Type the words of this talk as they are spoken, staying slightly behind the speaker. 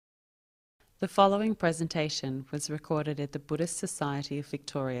The following presentation was recorded at the Buddhist Society of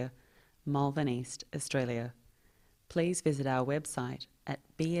Victoria, Malvern East, Australia. Please visit our website at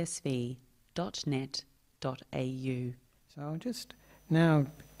bsv.net.au. So I'll just now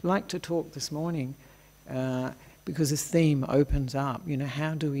like to talk this morning because this theme opens up,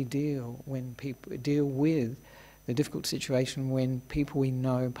 how do we deal with the difficult situation when people we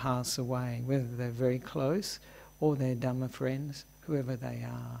know pass away, whether they're very close or they're Dhamma friends, whoever they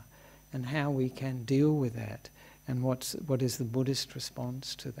are, and how we can deal with that, and what is the Buddhist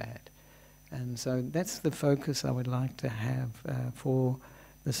response to that. And so that's the focus I would like to have for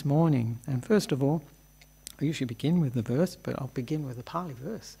this morning. And first of all, I usually begin with the verse, but I'll begin with a Pali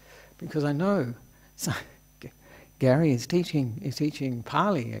verse, because I know Gary is teaching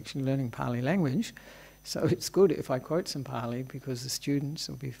Pali, actually learning Pali language, so it's good if I quote some Pali, because the students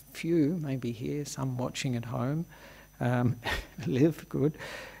will be few, maybe here, some watching at home, live good.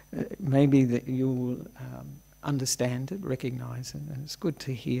 Maybe that you'll understand it, recognise it, and it's good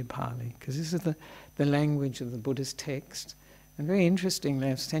to hear Pali, because this is the language of the Buddhist text. And very interestingly,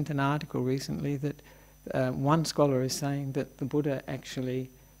 I've sent an article recently that one scholar is saying that the Buddha actually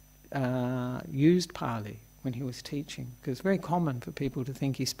used Pali when he was teaching, because it's very common for people to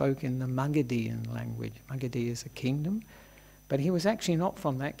think he spoke in the Magadhian language. Magadhi is a kingdom, but he was actually not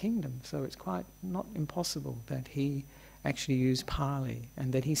from that kingdom, so it's quite not impossible that he actually used Pali,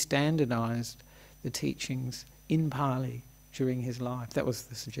 and that he standardized the teachings in Pali during his life. That was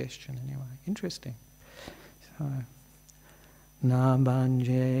the suggestion anyway. Interesting. So, na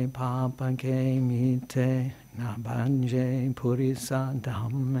banje papake mite, na banje purisa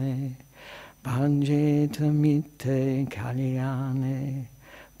dhamme, banje tamite kalyane,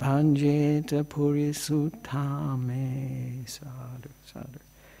 banje ta purisutame. Sadhu, sadhu.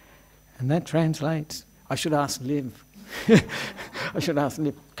 And that translates, I should ask Liv. I should ask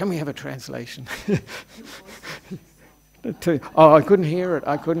Liv, can we have a translation? Oh, I couldn't hear it.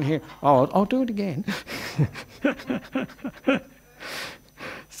 Oh, I'll do it again.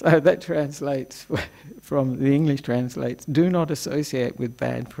 So that translates from the English translates, do not associate with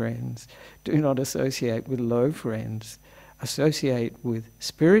bad friends. Do not associate with low friends. Associate with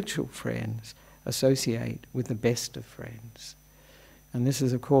spiritual friends. Associate with the best of friends. And this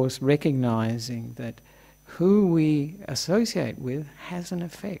is, of course, recognizing that who we associate with has an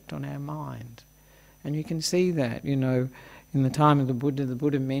effect on our mind. And you can see that, in the time of the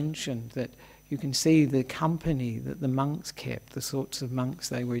Buddha mentioned that you can see the company that the monks kept, the sorts of monks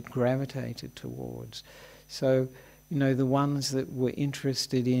they were gravitated towards. So, the ones that were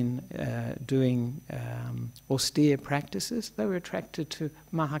interested in doing austere practices, they were attracted to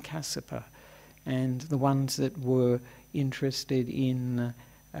Mahakassapa. And the ones that were interested in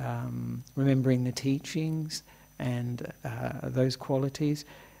remembering the teachings and those qualities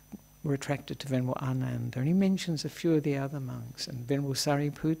were attracted to Venerable Ananda. And he mentions a few of the other monks. And Venerable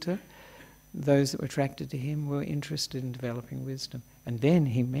Sariputta, those that were attracted to him were interested in developing wisdom. And then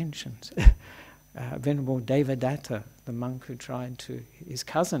he mentions Venerable Devadatta, the monk who his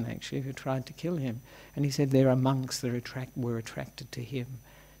cousin actually, who tried to kill him. And he said there are monks that were attracted to him.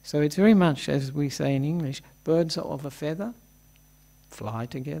 So it's very much, as we say in English, birds of a feather fly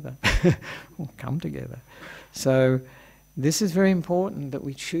together, or come together. So this is very important, that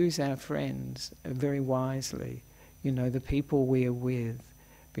we choose our friends very wisely, the people we are with,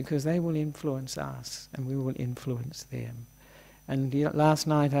 because they will influence us and we will influence them. And last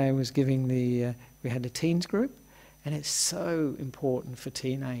night I was giving we had a teens group, and it's so important for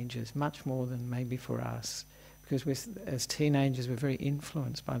teenagers, much more than maybe for us, because as teenagers we're very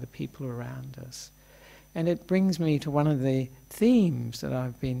influenced by the people around us. And it brings me to one of the themes that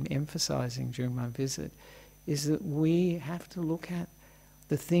I've been emphasizing during my visit, is that we have to look at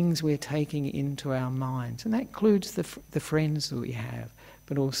the things we're taking into our minds. And that includes the friends that we have,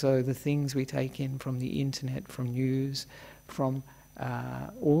 but also the things we take in from the internet, from news, from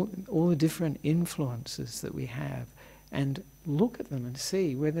all the different influences that we have. And look at them and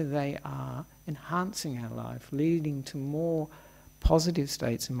see whether they are enhancing our life, leading to more positive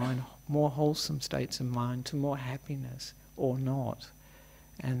states of mind, more wholesome states of mind, to more happiness or not.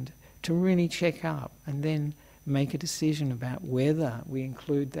 And to really check up and then make a decision about whether we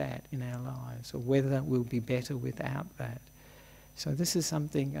include that in our lives or whether we'll be better without that. So this is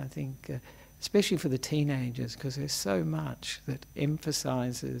something I think, especially for the teenagers, because there's so much that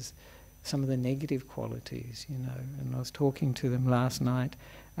emphasizes some of the negative qualities, And I was talking to them last night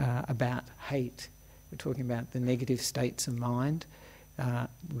about hate. We're talking about the negative states of mind.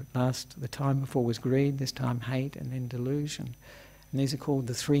 The time before was greed, this time hate, and then delusion. And these are called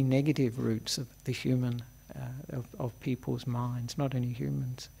the three negative roots of the human, of people's minds, not only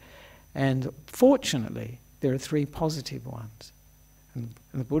humans. And fortunately, there are 3 positive ones. And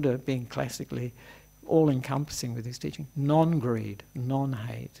the Buddha, being classically all-encompassing with his teaching, non-greed,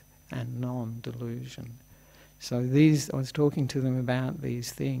 non-hate, and non-delusion. So I was talking to them about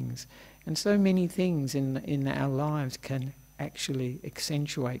these things. And so many things in our lives can actually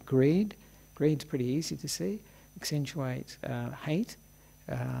accentuate greed. Greed's pretty easy to see. Accentuate hate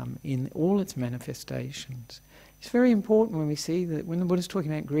in all its manifestations. It's very important when we see that when the Buddha's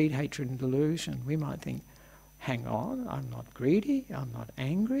talking about greed, hatred and delusion, we might think, hang on, I'm not greedy, I'm not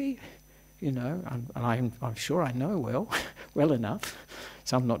angry, you know, I'm sure I know well enough,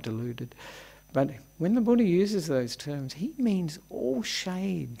 so I'm not deluded. But when the Buddha uses those terms, he means all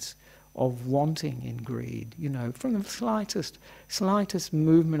shades of wanting in greed, you know, from the slightest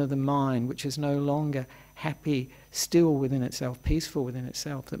movement of the mind, which is no longer happy, still within itself, peaceful within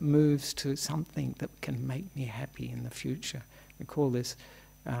itself, that moves to something that can make me happy in the future. We call this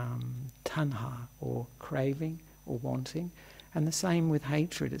tanha, or craving, or wanting. And the same with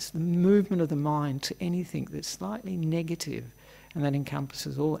hatred. It's the movement of the mind to anything that's slightly negative, and that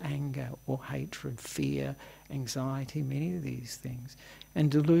encompasses all anger or hatred, fear, anxiety, many of these things. And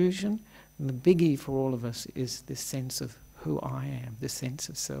delusion, and the biggie for all of us, is this sense of who I am, this sense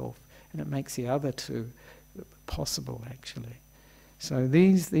of self. And it makes the other 2 possible, actually. So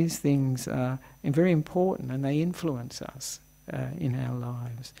these things are very important, and they influence us in our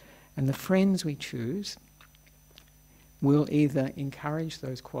lives. And the friends we choose will either encourage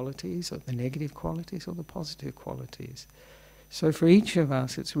those qualities, or the negative qualities, or the positive qualities. So for each of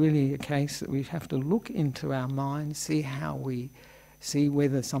us, it's really a case that we have to look into our mind, see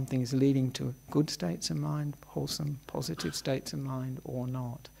whether something is leading to good states of mind, wholesome, positive states of mind, or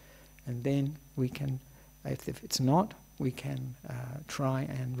not. And then we can, if it's not, we can try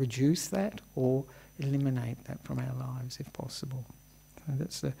and reduce that or eliminate that from our lives if possible. So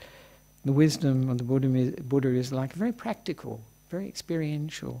that's the wisdom of the Buddha is like a very practical, very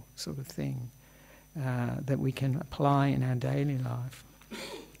experiential sort of thing that we can apply in our daily life.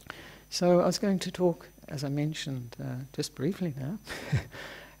 So I was going to talk, as I mentioned just briefly now,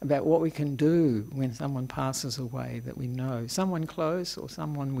 about what we can do when someone passes away that we know. Someone close or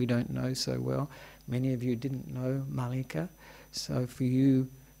someone we don't know so well. Many of you didn't know Malika, so for you,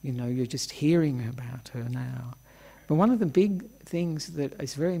 you know, you're just hearing about her now. But one of the big things that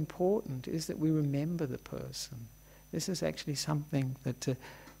is very important is that we remember the person. This is actually something that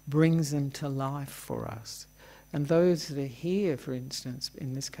brings them to life for us. And those that are here, for instance,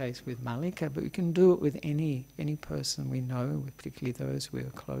 in this case with Malika, but we can do it with any person we know, particularly those we are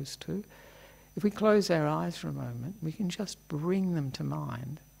close to. If we close our eyes for a moment, we can just bring them to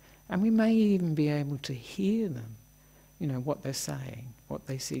mind, and we may even be able to hear them, you know, what they're saying, what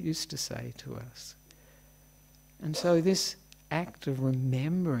they used to say to us. And so this act of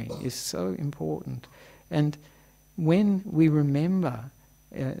remembering is so important. And when we remember,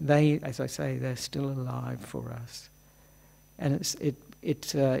 they, as I say, they're still alive for us. And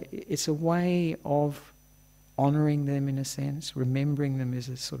it's a way of honouring them in a sense. Remembering them is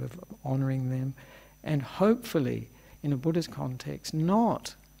a sort of honouring them. And hopefully, in a Buddhist context,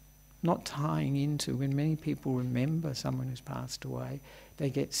 not tying into, when many people remember someone who's passed away,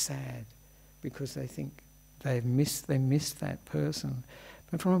 they get sad because they think they missed that person.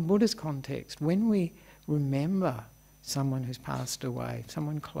 But from a Buddhist context, when we remember someone who's passed away,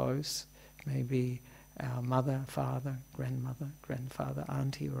 someone close, maybe our mother, father, grandmother, grandfather,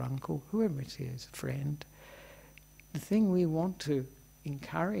 auntie or uncle, whoever it is, friend, the thing we want to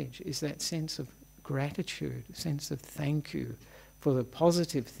encourage is that sense of gratitude, a sense of thank you for the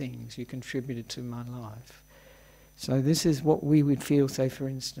positive things you contributed to my life. So this is what we would feel, say for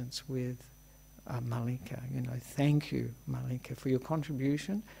instance, with Malika. You know, thank you, Malika, for your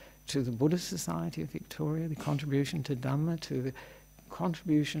contribution to the Buddhist Society of Victoria, the contribution to Dhamma, to the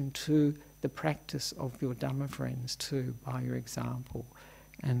contribution to the practice of your Dhamma friends too, by your example,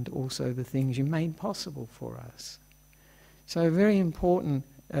 and also the things you made possible for us. So a very important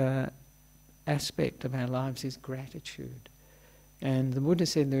aspect of our lives is gratitude. And the Buddha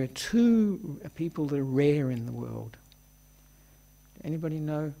said there are 2 people that are rare in the world. Anybody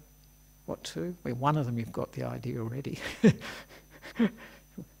know what 2? Well, one of them you've got the idea already.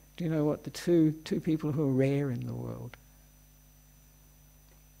 Do you know what the two people who are rare in the world?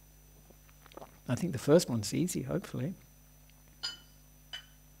 I think the first one's easy, hopefully.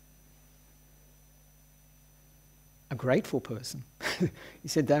 A grateful person. He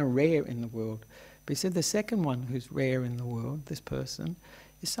said they're rare in the world. But he said the second one who's rare in the world, this person,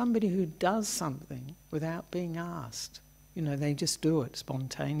 is somebody who does something without being asked. You know, they just do it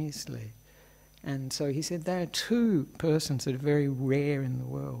spontaneously. And so he said there are 2 persons that are very rare in the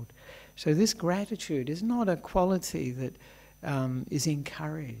world. So this gratitude is not a quality that is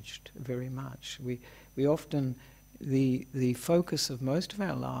encouraged very much. We often, the focus of most of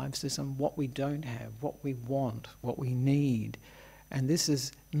our lives is on what we don't have, what we want, what we need. And this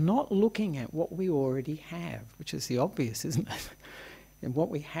is not looking at what we already have, which is the obvious, isn't it? And what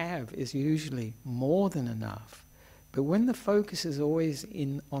we have is usually more than enough. But when the focus is always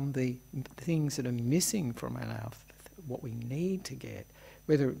on the things that are missing from our life, what we need to get,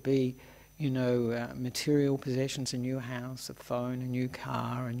 whether it be, material possessions, a new house, a phone, a new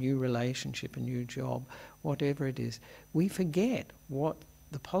car, a new relationship, a new job, whatever it is, we forget what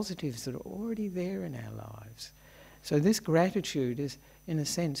the positives that are already there in our lives. So this gratitude is, in a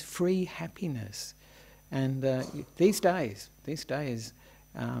sense, free happiness. And these days,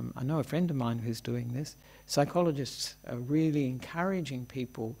 I know a friend of mine who's doing this. Psychologists are really encouraging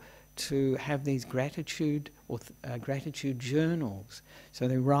people to have these gratitude gratitude journals. So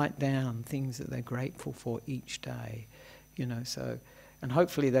they write down things that they're grateful for each day, So, and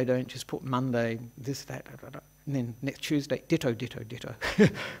hopefully they don't just put Monday this, that, and then next Tuesday ditto, ditto, ditto,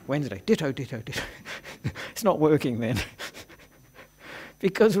 Wednesday ditto, ditto, ditto. It's not working then.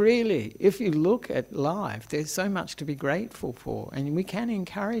 Because really, if you look at life, there's so much to be grateful for, and we can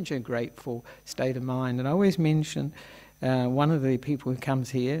encourage a grateful state of mind. And I always mention one of the people who comes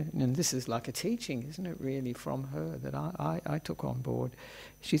here, and this is like a teaching, isn't it, really, from her that I took on board.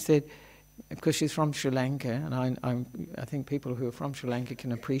 She said, because she's from Sri Lanka, and I think people who are from Sri Lanka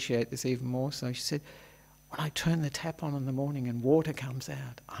can appreciate this even more so. She said, when I turn the tap on in the morning and water comes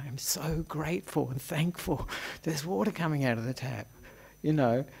out, I am so grateful and thankful there's water coming out of the tap.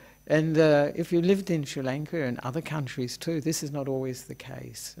 And if you lived in Sri Lanka and other countries too, this is not always the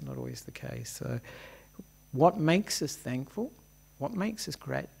case. So what makes us thankful, what makes us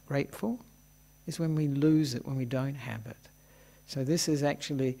grateful, is when we lose it, when we don't have it. So this is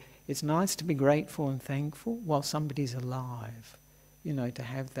actually, it's nice to be grateful and thankful while somebody's alive, to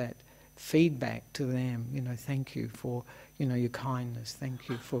have that feedback to them, thank you for, your kindness, thank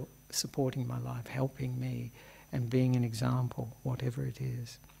you for supporting my life, helping me, and being an example, whatever it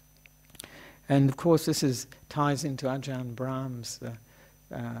is. And of course this ties into Ajahn Brahm's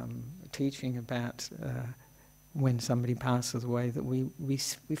teaching about when somebody passes away, that we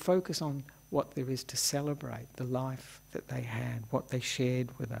focus on what there is to celebrate, the life that they had, what they shared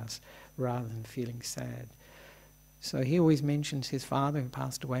with us, rather than feeling sad. So he always mentions his father who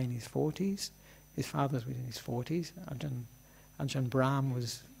passed away in his 40s. His father was in his 40s. Ajahn Brahm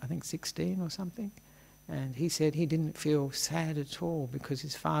was, I think, 16 or something. And he said he didn't feel sad at all because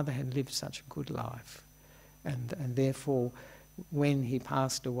his father had lived such a good life. And therefore, when he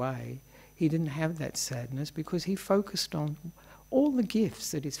passed away, he didn't have that sadness because he focused on all the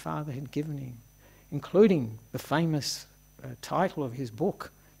gifts that his father had given him, including the famous title of his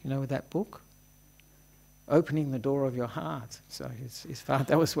book. You know that book? Opening the Door of Your Heart. So his father,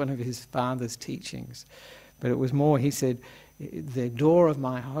 that was one of his father's teachings. But it was more, he said, the door of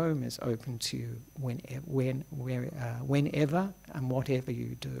my home is open to you whenever and whatever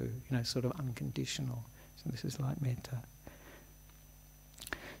you do, sort of unconditional. So this is like metta.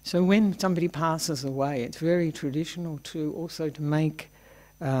 So when somebody passes away, it's very traditional to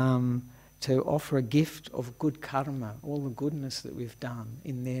offer a gift of good karma, all the goodness that we've done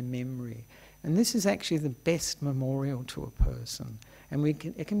in their memory. And this is actually the best memorial to a person. And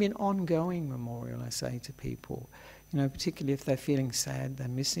it can be an ongoing memorial, I say to people. Particularly if they're feeling sad, they're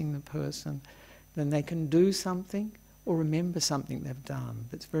missing the person, then they can do something or remember something they've done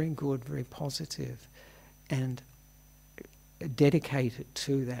that's very good, very positive, and dedicate it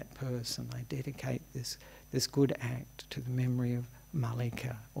to that person. I dedicate this good act to the memory of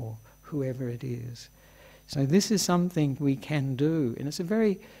Malika or whoever it is. So this is something we can do. And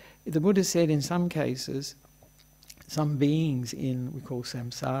the Buddha said in some cases, some beings we call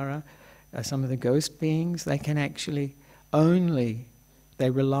samsara, some of the ghost beings, they can actually they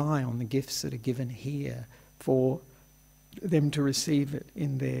rely on the gifts that are given here for them to receive it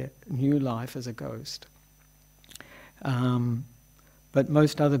in their new life as a ghost. But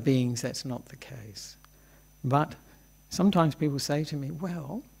most other beings, that's not the case. But sometimes people say to me,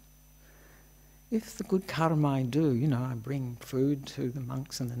 well, if the good karma I do, I bring food to the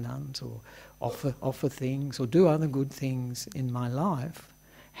monks and the nuns, or offer things, or do other good things in my life,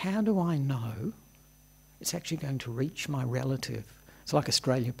 how do I know it's actually going to reach my relative? It's like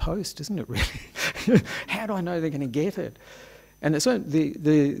Australia Post, isn't it, really? How do I know they're going to get it? And it's what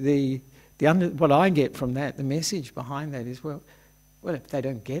I get from that, the message behind that is, well, if they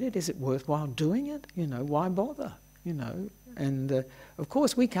don't get it, is it worthwhile doing it? Why bother? And of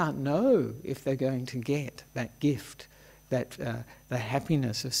course we can't know if they're going to get that gift the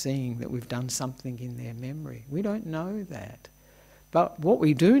happiness of seeing that we've done something in their memory. We don't know that. But what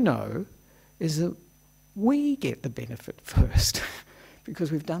we do know is that we get the benefit first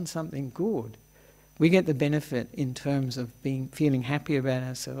because we've done something good. We get the benefit in terms of feeling happy about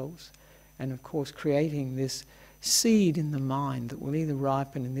ourselves, and of course creating this seed in the mind that will either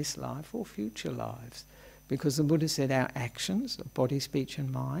ripen in this life or future lives. Because the Buddha said our actions of body, speech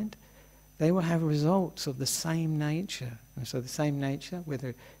and mind, they will have results of the same nature. And so the same nature,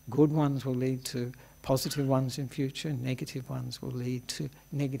 whether good ones will lead to positive ones in future, negative ones will lead to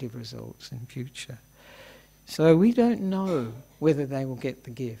negative results in future. So we don't know whether they will get the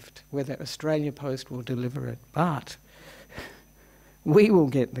gift, whether Australia Post will deliver it, but we will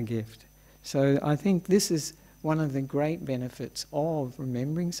get the gift. So I think this is one of the great benefits of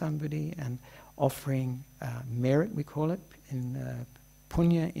remembering somebody and offering merit, we call it, in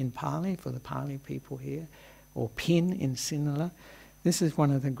punya in Pali, for the Pali people here, or pin in Sinhala. This is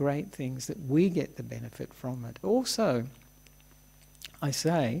one of the great things that we get the benefit from it. Also, I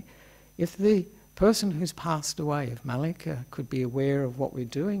say, if the person who's passed away, if Malika could be aware of what we're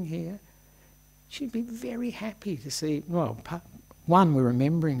doing here, she'd be very happy to see, well, one, we're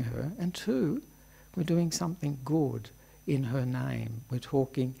remembering her, and two, we're doing something good in her name. We're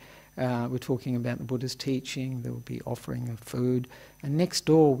talking about the Buddha's teaching, there will be offering of food, and next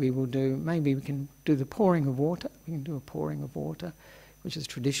door maybe we can do the pouring of water. We can do a pouring of water, which is a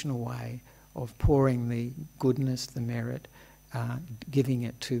traditional way of pouring the goodness, the merit, giving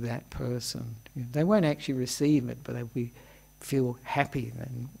it to that person. They won't actually receive it, but they'll feel happy.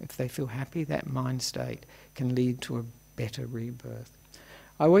 And if they feel happy, that mind state can lead to a better rebirth.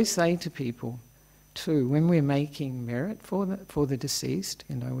 I always say to people, too, when we're making merit for the deceased,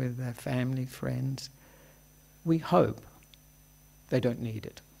 with their family, friends, we hope they don't need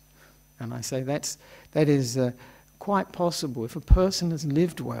it. And I say that is quite possible. If a person has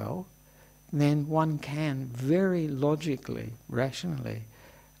lived well, then one can very logically, rationally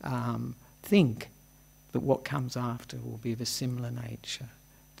think that what comes after will be of a similar nature,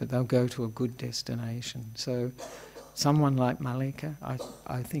 that they'll go to a good destination. So someone like Malika,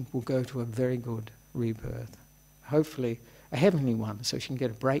 I think, will go to a very good rebirth. Hopefully a heavenly one, so she can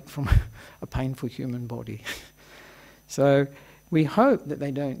get a break from a painful human body. So we hope that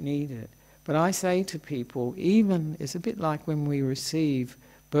they don't need it. But I say to people, even, it's a bit like when we receive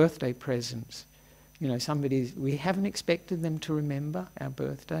birthday presents. We haven't expected them to remember our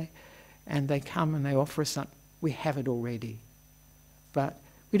birthday, and they come and they offer us something. We have it already. But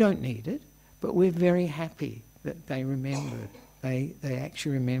we don't need it, but we're very happy that they remembered. They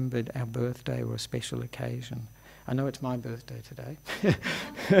actually remembered our birthday or a special occasion. I know it's my birthday today,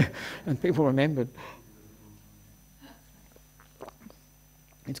 and people remembered.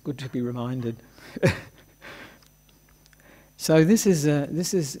 It's good to be reminded. So this is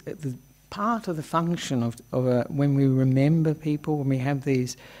the part of the function of when we remember people, when we have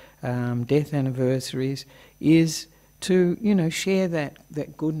these death anniversaries, is to share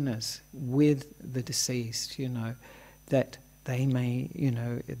that goodness with the deceased. That they may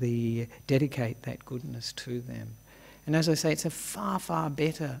dedicate that goodness to them. And as I say, it's a far, far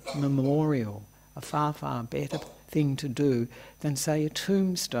better memorial, a far, far better thing to do than, say, a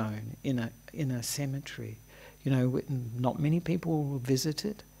tombstone in a cemetery. Not many people will visit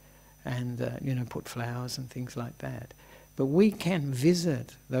it and put flowers and things like that. But we can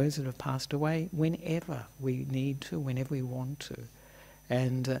visit those that have passed away whenever we need to, whenever we want to,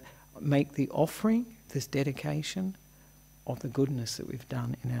 and make the offering, this dedication of the goodness that we've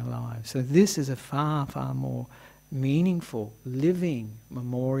done in our lives. So this is a far, far more meaningful, living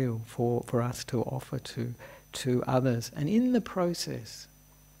memorial for us to offer to others. And in the process,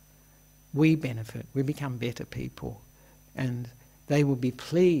 we benefit, we become better people, and they will be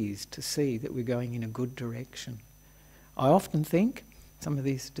pleased to see that we're going in a good direction. I often think some of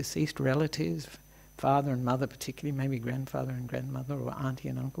these deceased relatives, father and mother particularly, maybe grandfather and grandmother, or auntie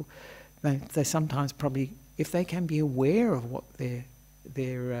and uncle, they sometimes probably, if they can be aware of what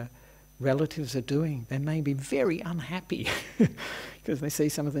their relatives are doing, they may be very unhappy because they see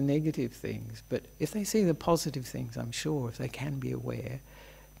some of the negative things. But if they see the positive things, I'm sure, if they can be aware,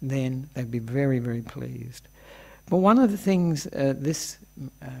 then they'd be very, very pleased. But one of the things,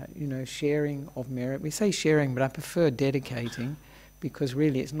 sharing of merit, we say sharing, but I prefer dedicating, because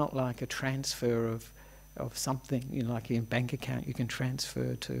really it's not like a transfer of something, like your bank account you can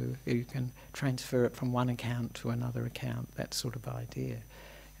transfer it from one account to another account, that sort of idea.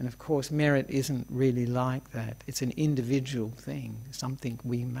 And of course merit isn't really like that. It's an individual thing, something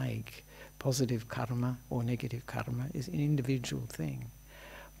we make. Positive karma or negative karma is an individual thing.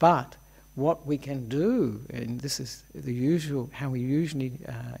 But what we can do, and this is the usual, how we usually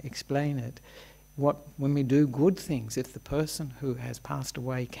explain it, when we do good things, if the person who has passed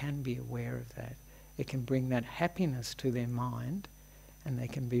away can be aware of that, it can bring that happiness to their mind, and they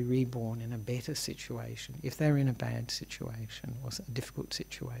can be reborn in a better situation if they're in a bad situation or a difficult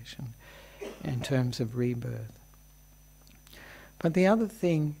situation in terms of rebirth. But the other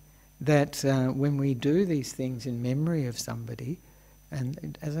thing that when we do these things in memory of somebody,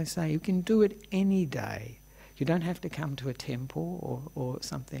 and as I say, you can do it any day. You don't have to come to a temple or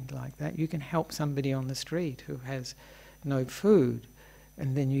something like that. You can help somebody on the street who has no food,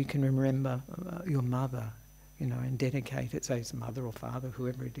 and then you can remember your mother, and dedicate it, say it's mother or father,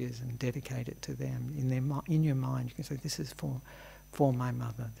 whoever it is, and dedicate it to them. In your mind, you can say, this is for my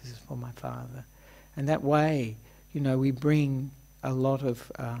mother, this is for my father. And that way, we bring a lot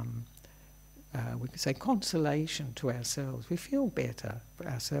of, we could say, consolation to ourselves. We feel better for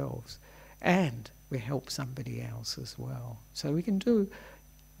ourselves, and we help somebody else as well. So we can do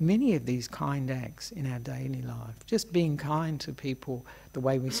many of these kind acts in our daily life. Just being kind to people, the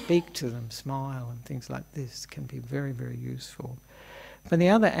way we speak to them, smile and things like this can be very, very useful. But the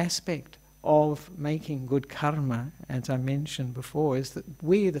other aspect of making good karma, as I mentioned before, is that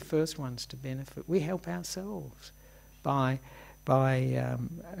we are the first ones to benefit. We help ourselves by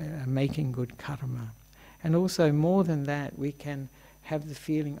making good karma. And also, more than that, we can have the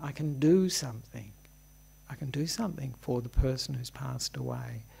feeling, I can do something. I can do something for the person who's passed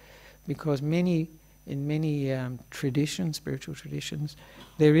away. Because in many traditions, spiritual traditions,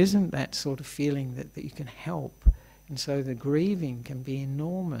 there isn't that sort of feeling that you can help. And so the grieving can be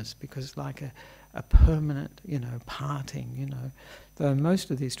enormous, because it's like a permanent, parting, Though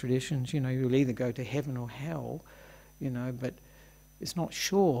most of these traditions, you'll either go to heaven or hell, but it's not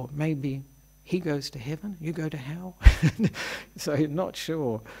sure. Maybe he goes to heaven, you go to hell. So you're not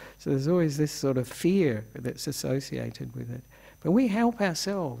sure. So there's always this sort of fear that's associated with it. But we help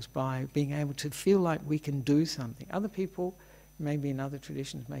ourselves by being able to feel like we can do something. Other people, maybe in other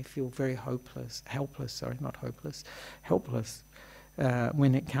traditions, may feel very helpless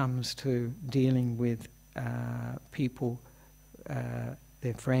when it comes to dealing with people,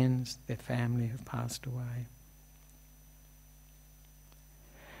 their friends, their family who've passed away.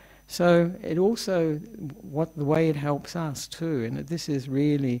 So it also, the way it helps us too, and this is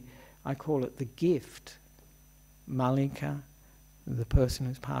really, I call it the gift, Malika, the person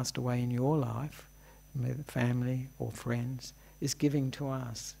who's passed away in your life, family or friends, is giving to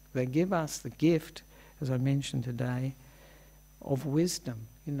us. They give us the gift, as I mentioned today, of wisdom.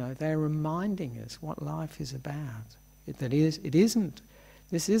 They're reminding us what life is about. This isn't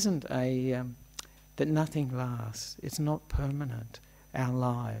that nothing lasts. It's not permanent. Our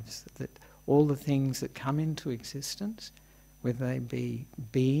lives, that all the things that come into existence, whether they be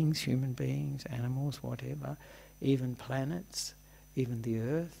beings, human beings, animals, whatever, even planets, even the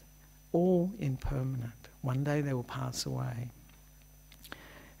earth, all impermanent. One day they will pass away.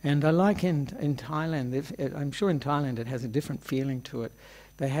 And I like in Thailand, I'm sure in Thailand it has a different feeling to it.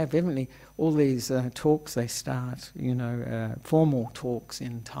 They have evidently all these talks they start, formal talks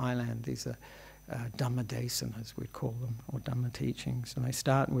in Thailand. These are Dhamma desanas, we'd call them, or Dhamma teachings. And they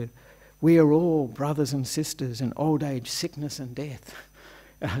start with, we are all brothers and sisters in old age, sickness and death.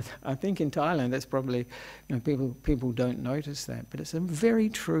 I think in Thailand that's probably, people don't notice that, but it's a very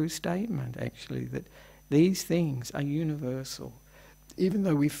true statement actually, that these things are universal. Even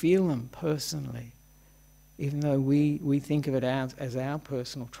though we feel them personally, even though we think of it as our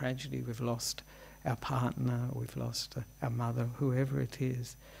personal tragedy, we've lost our partner, we've lost our mother, whoever it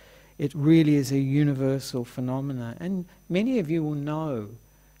is, it really is a universal phenomena. And many of you will know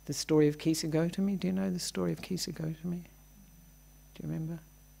the story of Kisa Gotami. Do you know the story of Kisa Gotami? Do you remember?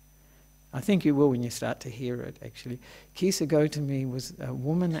 I think you will when you start to hear it, actually. Kisa Gotami was a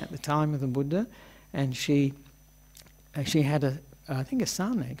woman at the time of the Buddha, and she had I think a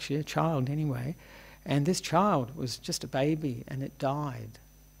son, actually, a child anyway, and this child was just a baby and it died.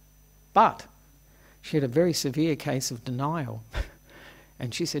 But she had a very severe case of denial.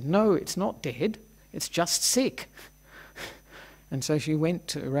 And she said, no, it's not dead, it's just sick. And so she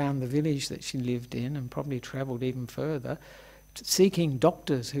went around the village that she lived in, and probably travelled even further, seeking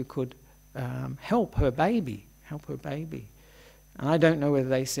doctors who could help her baby. And I don't know whether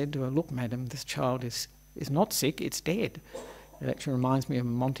they said to her, look, madam, this child is not sick, it's dead. It actually reminds me of a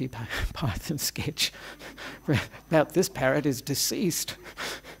Monty Python sketch about this parrot is deceased.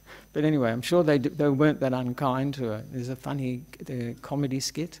 But anyway, I'm sure they weren't that unkind to her. There's a funny comedy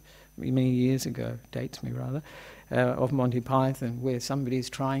skit many years ago, dates me rather, of Monty Python, where somebody's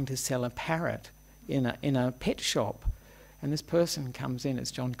trying to sell a parrot in a pet shop, And this person comes in,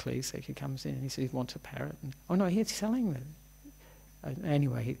 it's John Cleese, he comes in and he says he wants a parrot. And, oh no, he's selling them.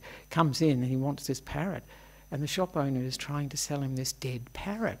 Anyway, he comes in and he wants this parrot. And the shop owner is trying to sell him this dead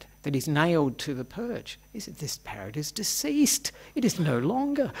parrot that is nailed to the perch. He said, this parrot is deceased. It is no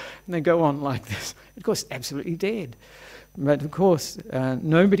longer. And they go on like this. Of course, absolutely dead. But of course,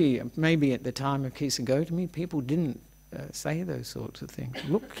 nobody, maybe at the time of Kisagotami, people didn't say those sorts of things.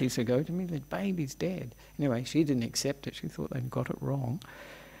 Look, Kisagotami, the baby's dead. Anyway, she didn't accept it. She thought they'd got it wrong.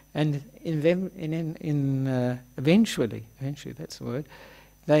 And eventually, that's the word,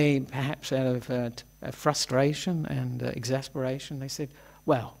 they, perhaps out of frustration and exasperation, they said,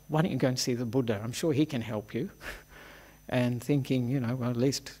 well, why don't you go and see the Buddha? I'm sure he can help you. And thinking, you know, well, at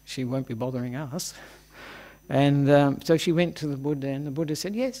least she won't be bothering us. And so she went to the Buddha, and the Buddha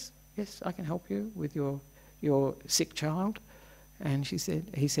said, yes, I can help you with your sick child. And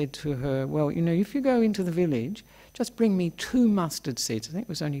he said to her, well, you know, if you go into the village, just bring me 2 mustard seeds, I think it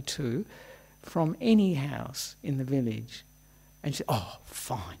was only 2, from any house in the village. And she said, oh,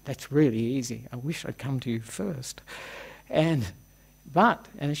 fine, that's really easy. I wish I'd come to you first. And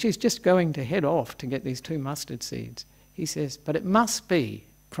she's just going to head off to get these 2 mustard seeds. He says, but it must be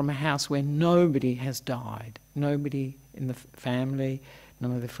from a house where nobody has died. Nobody in the family,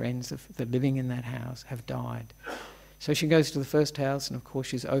 none of the friends that are living in that house have died. So she goes to the first house, and of course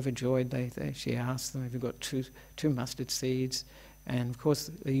she's overjoyed. She asks them, have you got two mustard seeds? And of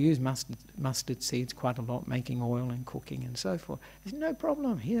course they use mustard seeds quite a lot, making oil and cooking and so forth. They say, no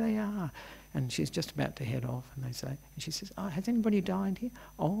problem, here they are. And she's just about to head off, and she says, oh, has anybody died here?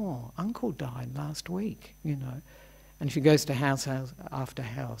 Oh, Uncle died last week, you know. And she goes to house after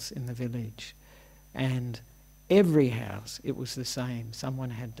house in the village. And every house, it was the same.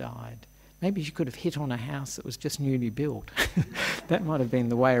 Someone had died. Maybe she could have hit on a house that was just newly built. That might have been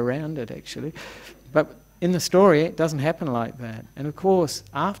the way around it, actually. But in the story, it doesn't happen like that. And of course,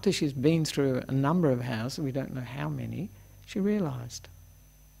 after she's been through a number of houses, we don't know how many, she realised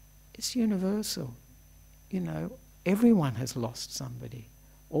it's universal. You know, everyone has lost somebody.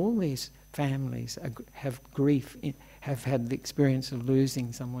 All these families have grief, have had the experience of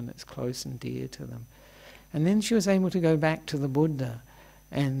losing someone that's close and dear to them. And then she was able to go back to the Buddha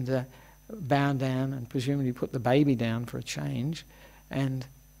and bow down and presumably put the baby down for a change, and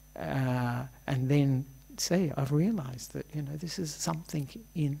then say, I've realised that, you know, this is something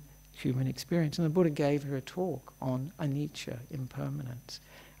in human experience. And the Buddha gave her a talk on anicca, impermanence.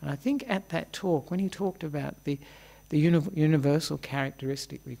 And I think at that talk, when he talked about the universal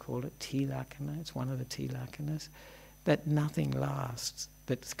characteristic, we call it tilakkhana, it's one of the tilakhanas, that nothing lasts,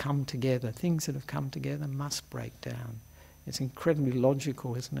 that's come together, things that have come together must break down. It's incredibly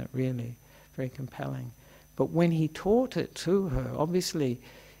logical, isn't it, really? Very compelling. But when he taught it to her, obviously,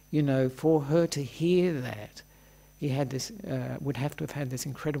 you know, for her to hear that, he had this, would have to have had this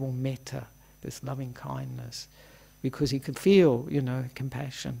incredible metta, this loving kindness, because he could feel, you know,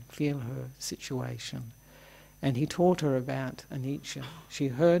 compassion, feel her situation. And he taught her about anicca. She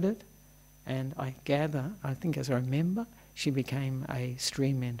heard it, and I gather, I think as I remember, she became a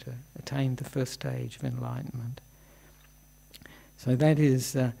stream enter, attained the first stage of enlightenment. So that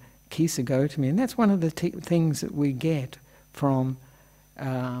is Kisagotami, and that's one of the things that we get from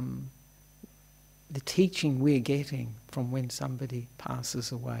the teaching we're getting from when somebody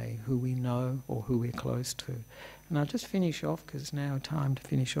passes away, who we know or who we're close to. And I'll just finish off, because it's now time to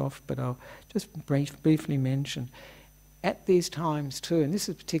finish off, but I'll just briefly mention, at these times too, and this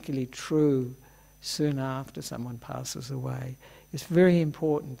is particularly true soon after someone passes away, it's very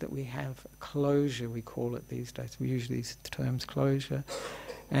important that we have closure, we call it these days. We use these terms, closure.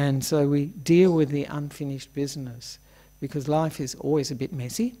 And so we deal with the unfinished business, because life is always a bit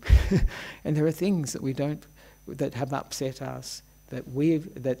messy, and there are things that have upset us, that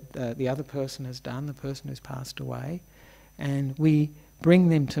the other person has done, the person who's passed away, and we bring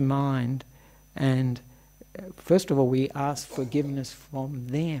them to mind, and first of all we ask forgiveness from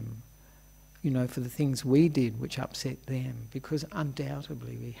them, you know, for the things we did which upset them, because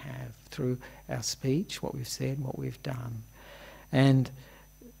undoubtedly we have, through our speech, what we've said, what we've done. And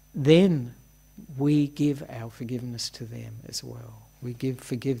then we give our forgiveness to them as well. We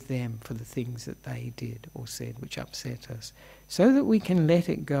forgive them for the things that they did or said which upset us, so that we can let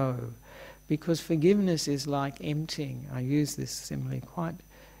it go. Because forgiveness is like emptying. I use this simile quite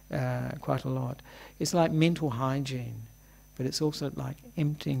a lot. It's like mental hygiene, but it's also like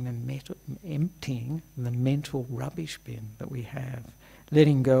emptying the mental rubbish bin that we have,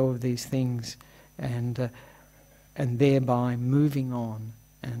 letting go of these things, and thereby moving on,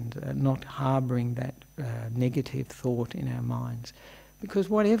 and not harbouring that negative thought in our minds. Because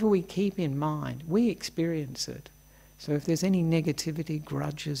whatever we keep in mind, we experience it. So if there's any negativity,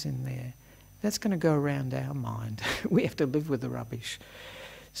 grudges in there, that's going to go around our mind. We have to live with the rubbish.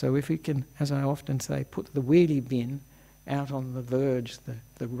 So if we can, as I often say, put the wheelie bin out on the verge,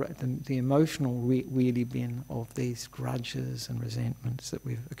 the emotional wheelie bin of these grudges and resentments that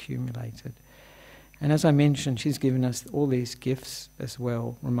we've accumulated. And as I mentioned, she's given us all these gifts as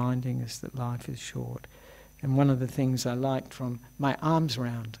well, reminding us that life is short. And one of the things I liked from my arms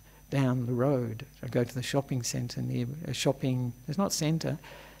round down the road, I go to the shopping centre near there's not centre,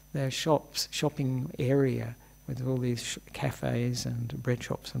 there are shops, shopping area with all these cafes and bread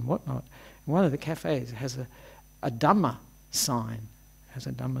shops and whatnot. And one of the cafes has a Dhamma sign.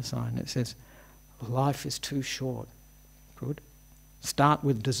 It says, life is too short. Good. Start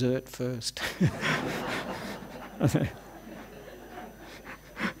with dessert first.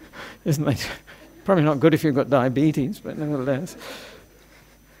 Isn't that probably not good if you've got diabetes, but nevertheless.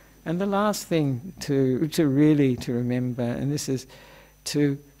 And the last thing to really remember, and this is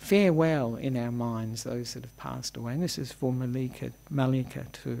to farewell in our minds those that have passed away, and this is for Malika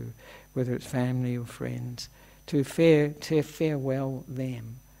too, whether it's family or friends, to farewell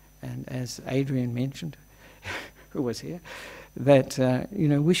them. And as Adrian mentioned, who was here, that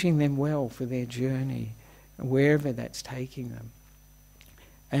wishing them well for their journey, wherever that's taking them.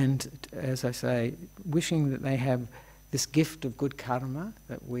 And as I say, wishing that they have this gift of good karma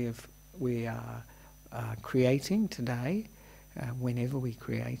that we are creating today, whenever we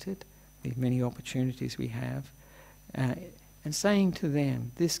create it, the many opportunities we have, and saying to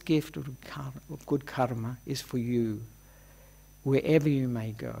them, this gift of good karma is for you, wherever you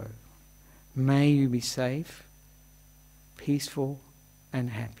may go. May you be safe, peaceful and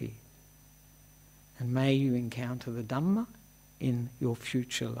happy. And may you encounter the Dhamma in your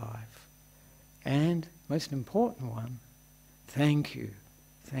future life. And, most important one, thank you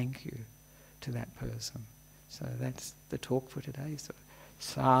to that person. So that's the talk for today. So,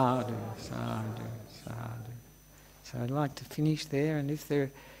 sadhu, sadhu, sadhu. So I'd like to finish there, and if there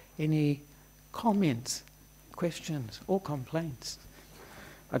are any comments, questions or complaints.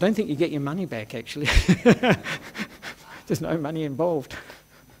 I don't think you get your money back, actually. There's no money involved.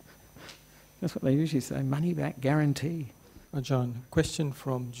 That's what they usually say, money back guarantee. Ajahn, question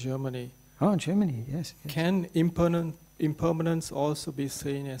from Germany. Oh, Germany, yes. Can impermanence also be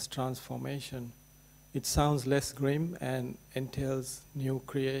seen as transformation? It sounds less grim and entails new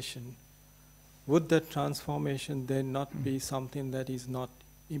creation. Would that transformation then not be something that is not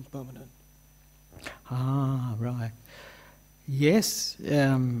impermanent? Ah, right. Yes,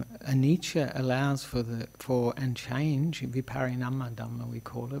 anicca allows for and change, viparinama Dhamma we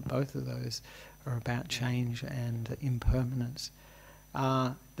call it. Both of those are about change and impermanence.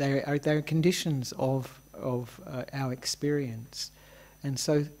 They are conditions of our experience. And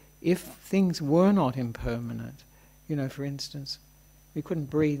so if things were not impermanent, for instance, we couldn't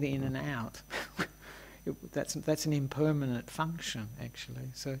breathe in and out. That's an impermanent function,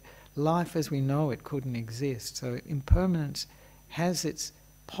 actually. So life as we know it couldn't exist. So impermanence has its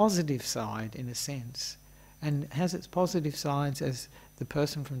positive side, in a sense, and has its positive sides, as the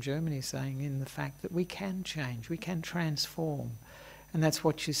person from Germany is saying, in the fact that we can change, we can transform. And that's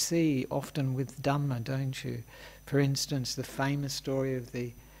what you see often with Dhamma, don't you? For instance, the famous story of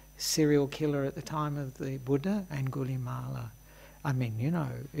the serial killer at the time of the Buddha, Angulimala. I mean,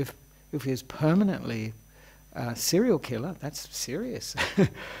 if he was permanently a serial killer, that's serious.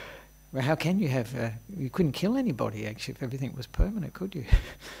 Well, how can you have... you couldn't kill anybody, actually, if everything was permanent, could you?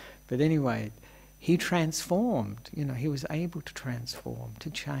 But anyway, he transformed. He was able to transform, to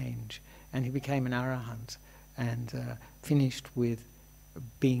change. And he became an arahant and finished with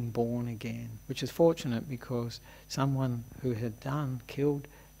being born again, which is fortunate because someone who had killed,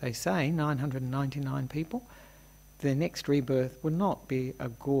 they say, 999 people, their next rebirth would not be a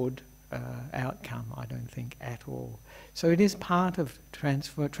good outcome, I don't think, at all. So it is part of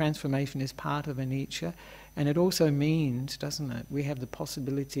transformation is part of anicca, and it also means, doesn't it, we have the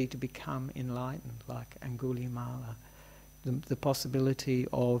possibility to become enlightened, like Angulimala, the possibility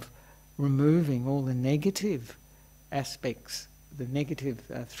of removing all the negative aspects, the negative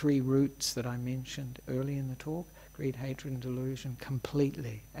three roots that I mentioned early in the talk, greed, hatred and delusion,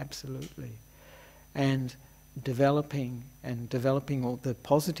 completely, absolutely. And developing all the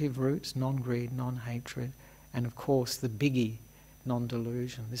positive roots, non-greed, non-hatred, and of course the biggie,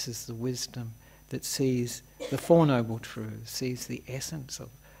 non-delusion. This is the wisdom that sees the Four Noble Truths, sees the essence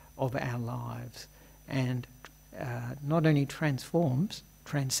of our lives, and not only transcends,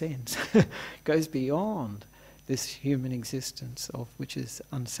 goes beyond this human existence which is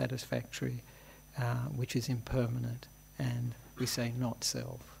unsatisfactory, which is impermanent, and we say not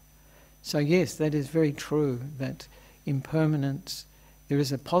self. So yes, that is very true, that impermanence, there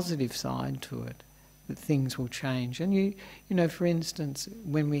is a positive side to it, that things will change. And you know, for instance,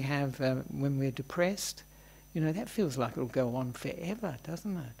 when we're depressed, you know, that feels like it'll go on forever,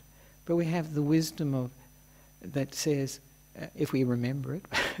 doesn't it? But we have the wisdom that says, if we remember it,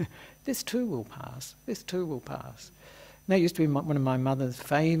 this too will pass. This too will pass. And that used to be one of my mother's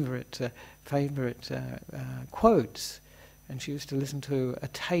favourite quotes. And she used to listen to a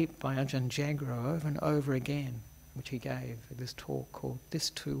tape by Ajahn Jagro over and over again, which he gave at this talk called "This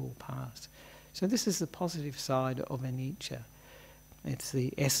Too Will Pass." So this is the positive side of anicca. It's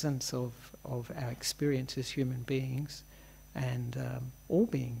the essence of our experience as human beings, and all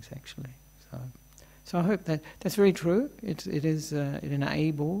beings actually. So I hope that's very true. It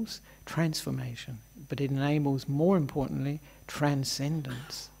enables transformation, but it enables, more importantly,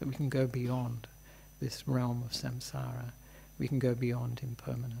 transcendence, that we can go beyond this realm of samsara. We can go beyond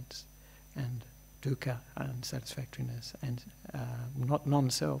impermanence and dukkha, unsatisfactoriness, and not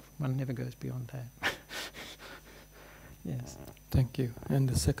non-self. One never goes beyond that. Yes. Thank you. And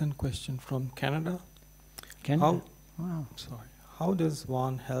the second question from Canada. Canada? Wow. Sorry. How does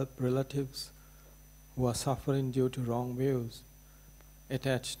one help relatives who are suffering due to wrong views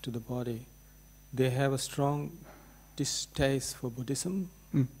attached to the body? They have a strong distaste for Buddhism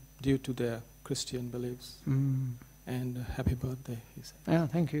due to their Christian beliefs. And happy birthday, he said. Oh,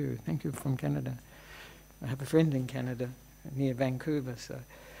 thank you. Thank you from Canada. I have a friend in Canada, near Vancouver. So,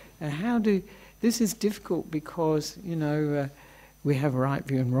 this is difficult because, you know, we have right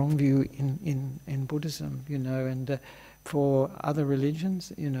view and wrong view in Buddhism, you know, and for other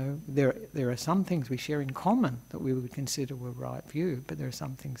religions, you know, there are some things we share in common that we would consider were right view, but there are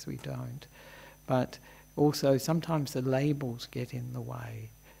some things we don't. But also sometimes the labels get in the way.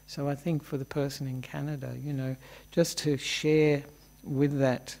 So I think for the person in Canada, you know, just to share with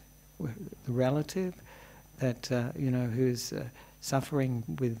the relative that, you know, who's suffering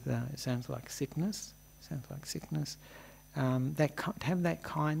with, it sounds like sickness, to have that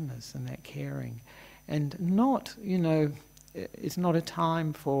kindness and that caring. And not, you know, it's not a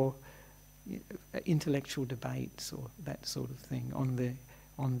time for intellectual debates or that sort of thing on the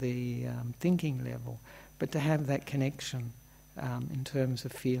thinking level, but to have that connection in terms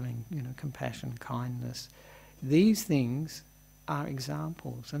of feeling, you know, compassion, kindness. These things are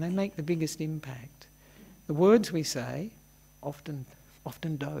examples, and they make the biggest impact. The words we say often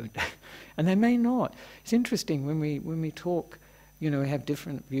don't, and they may not. It's interesting when we talk, you know, we have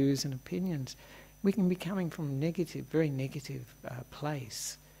different views and opinions. We can be coming from very negative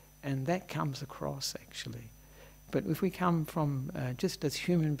place, and that comes across actually. But if we come from just as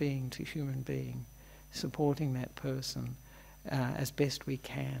human being to human being, supporting that person as best we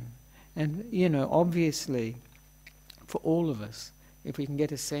can, and you know, obviously, for all of us, if we can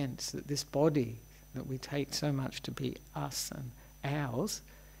get a sense that this body that we take so much to be us and ours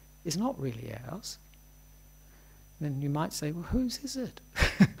is not really ours, then you might say, well, whose is it?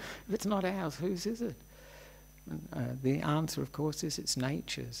 If it's not ours, whose is it? And, the answer, of course, is it's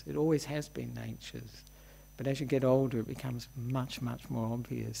nature's. It always has been nature's. But as you get older, it becomes much, much more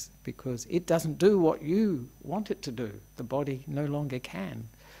obvious, because it doesn't do what you want it to do. The body no longer can.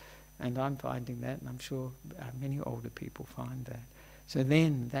 And I'm finding that, and I'm sure many older people find that. So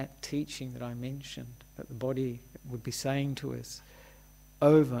then that teaching that I mentioned, that the body would be saying to us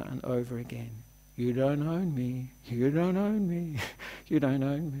over and over again, you don't own me, you don't own me, you don't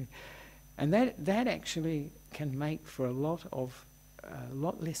own me. And that actually can make for a lot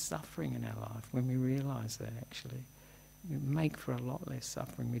less suffering in our life when we realise that actually. We make for a lot less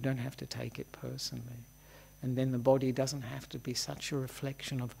suffering. We don't have to take it personally. And then the body doesn't have to be such a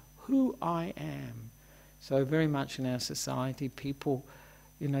reflection of who I am. So very much in our society, people,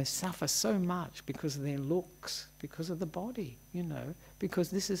 you know, suffer so much because of their looks, because of the body, you know, because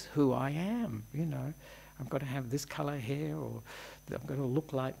this is who I am, you know. I've got to have this colour hair, or I've got to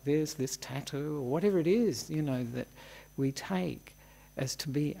look like this tattoo, or whatever it is, you know, that we take as to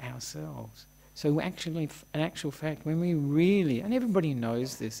be ourselves. So actually, in actual fact, when we really, and everybody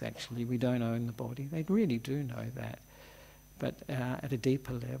knows this actually, we don't own the body, they really do know that, but at a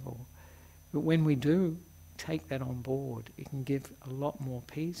deeper level. But when we do take that on board, it can give a lot more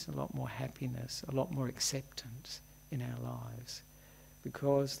peace, a lot more happiness, a lot more acceptance in our lives.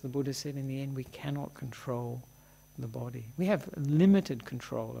 Because the Buddha said in the end we cannot control the body. We have limited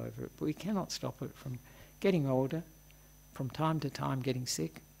control over it, but we cannot stop it from getting older, from time to time getting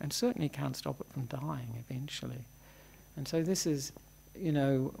sick, and certainly can't stop it from dying eventually. And so this is, you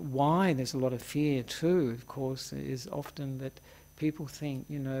know, why there's a lot of fear too, of course, is often that people think,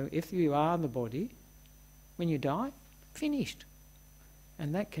 you know, if you are the body, when you die, finished.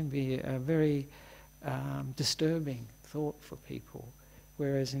 And that can be a very disturbing thought for people.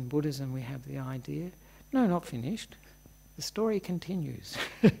 Whereas in Buddhism we have the idea, no, not finished. The story continues.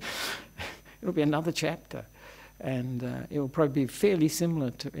 It'll be another chapter. And it will probably be fairly similar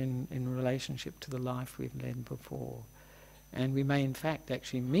to in relationship to the life we've led before. And we may in fact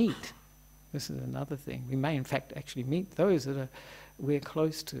actually meet, this is another thing, we may in fact actually meet those that we're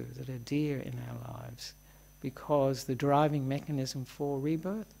close to, that are dear in our lives, because the driving mechanism for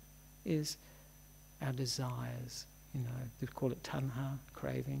rebirth is our desires. You know, they call it tanha,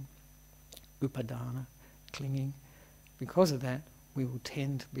 craving, upadana, clinging. Because of that, we will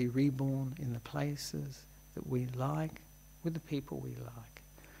tend to be reborn in the places that we like, with the people we like.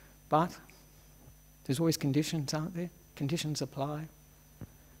 But there's always conditions, aren't there? Conditions apply.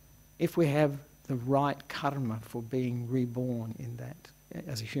 If we have the right karma for being reborn in that,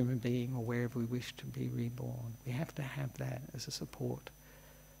 as a human being or wherever we wish to be reborn, we have to have that as a support.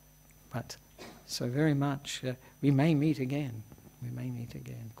 But so very much, we may meet again. We may meet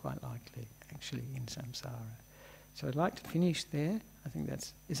again, quite likely, actually, in samsara. So I'd like to finish there. I think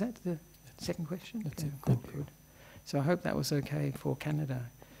is that the second question? That's yeah, it. good. So I hope that was okay for Canada.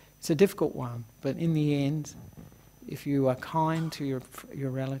 It's a difficult one, but in the end, if you are kind to your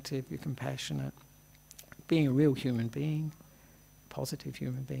relative, you're compassionate, being a real human being, positive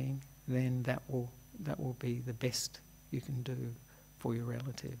human being, then that will be the best you can do for your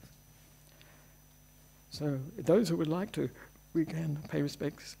relative. So those who would like to, we can pay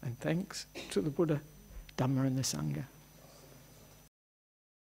respects and thanks to the Buddha, Dhamma and the Sangha.